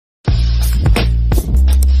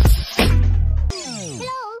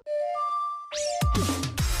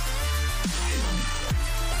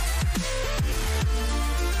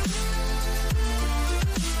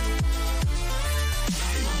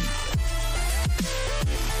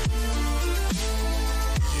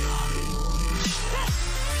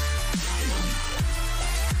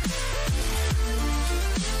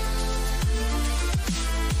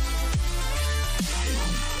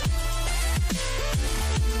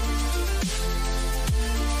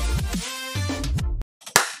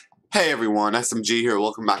Hey everyone, SMG here,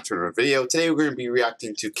 welcome back to another video. Today we're going to be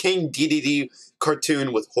reacting to King dedede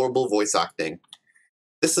cartoon with horrible voice acting.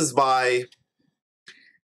 This is by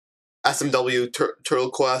SMW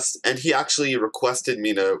TURTLE Quest, and he actually requested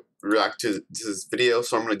me to react to his video,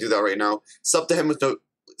 so I'm going to do that right now. Sub to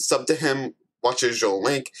him, watch his usual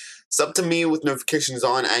link. Sub to me with notifications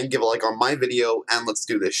on, and give a like on my video, and let's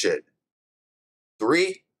do this shit.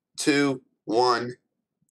 3, 2, 1,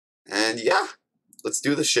 and yeah, let's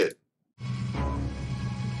do the shit.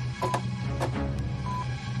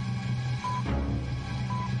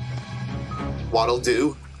 What'll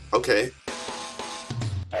do? Okay.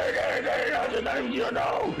 You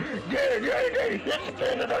know, dedede, it's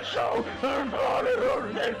the end of the show. I'm all in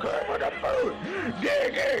the crap with the food.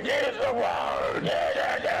 Dedede is the one.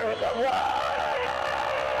 Dedede is the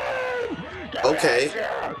one. Okay.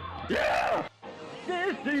 Yeah.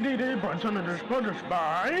 This dedede brought under the sponsors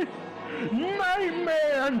by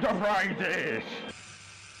Nightmare Enterprises.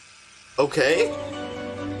 Okay.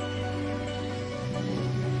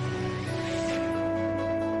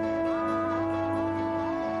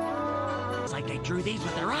 Like they drew these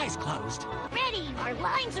with their eyes closed. Ready, our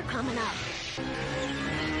lines are coming up.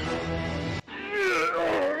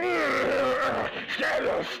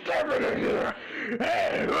 Shadow stepping in here.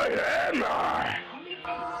 Hey, where am I?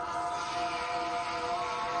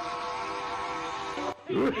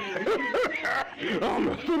 I'm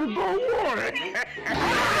a Super Bowl warning.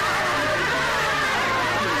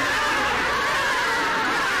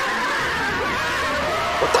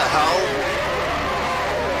 What the hell?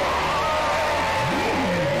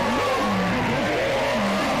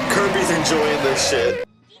 Kirby's enjoying this shit.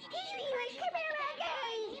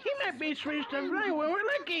 He might be switched us right where we're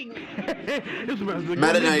looking.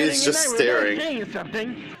 Meta Knight is just staring.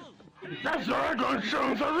 Something. That's not going to show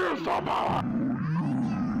us a real star power.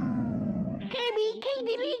 Kirby, King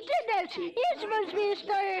dedede did this. You're supposed to be the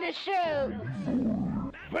star of the show.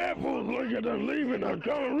 Fat fools look at us leaving the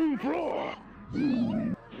common room floor.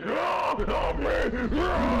 Oh, help me!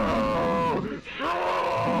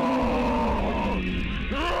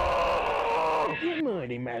 Good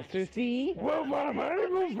morning, Master C. Well, my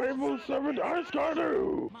magical faithful servant, I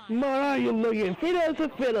Scardo. MarioLogan, fit as a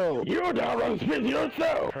fiddle. You're down on spit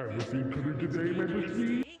yourself.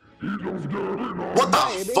 What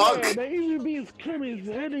the fuck? The EVB's Kirby's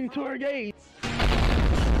heading to our gate.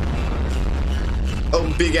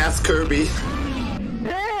 Oh, big ass Kirby.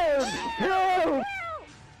 Help! Help!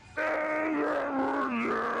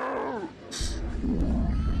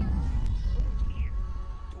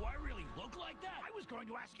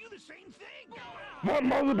 My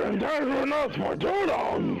mother been tiring us for too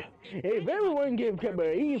long. If everyone give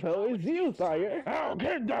Kirby info, it's you, sire. I'll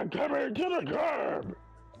kick that Kirby to the curb.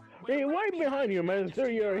 Hey, right behind you, master.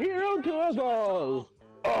 You're a hero to us all.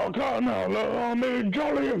 Oh, come now, little me.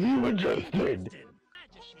 Jolly if you adjusted. Hey,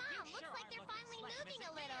 Mom, looks like they're finally moving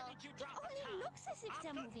a little. It only looks as if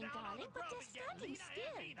they're moving, darling, but they're standing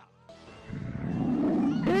still.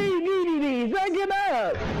 Hey, dedede, back it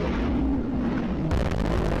up!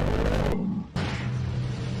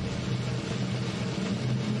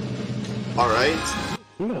 Alright.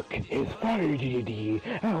 Look, it's Fire dedede,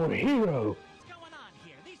 our hero.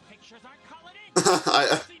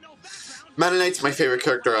 Meta Knight's my favorite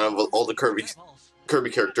character out of all the Kirby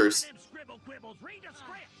characters.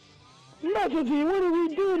 Master C, what are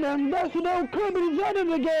we doing? Ambassador Kirby's at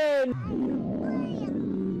it again!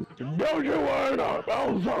 Don't you worry, I'm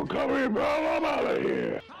also coming, bro. I'm out of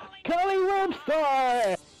here. Callie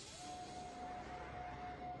Webstar!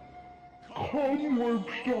 Come,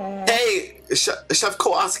 Webstar. Hey, Chef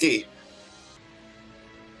Kowalski.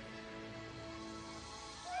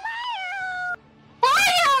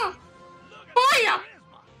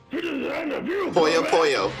 Poyo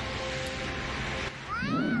Poyo.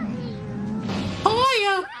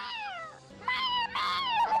 Poyo.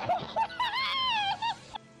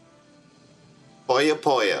 Poyo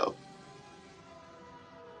Poyo.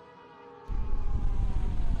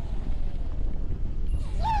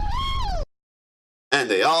 And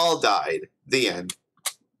they all died. The end.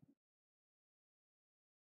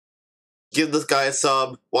 Give this guy a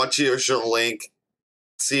sub. Watch your original link.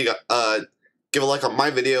 See you. Give a like on my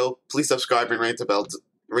video. Please subscribe and ring the bell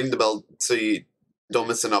so you don't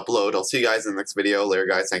miss an upload. I'll see you guys in the next video. Later,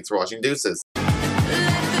 guys. Thanks for watching. Deuces.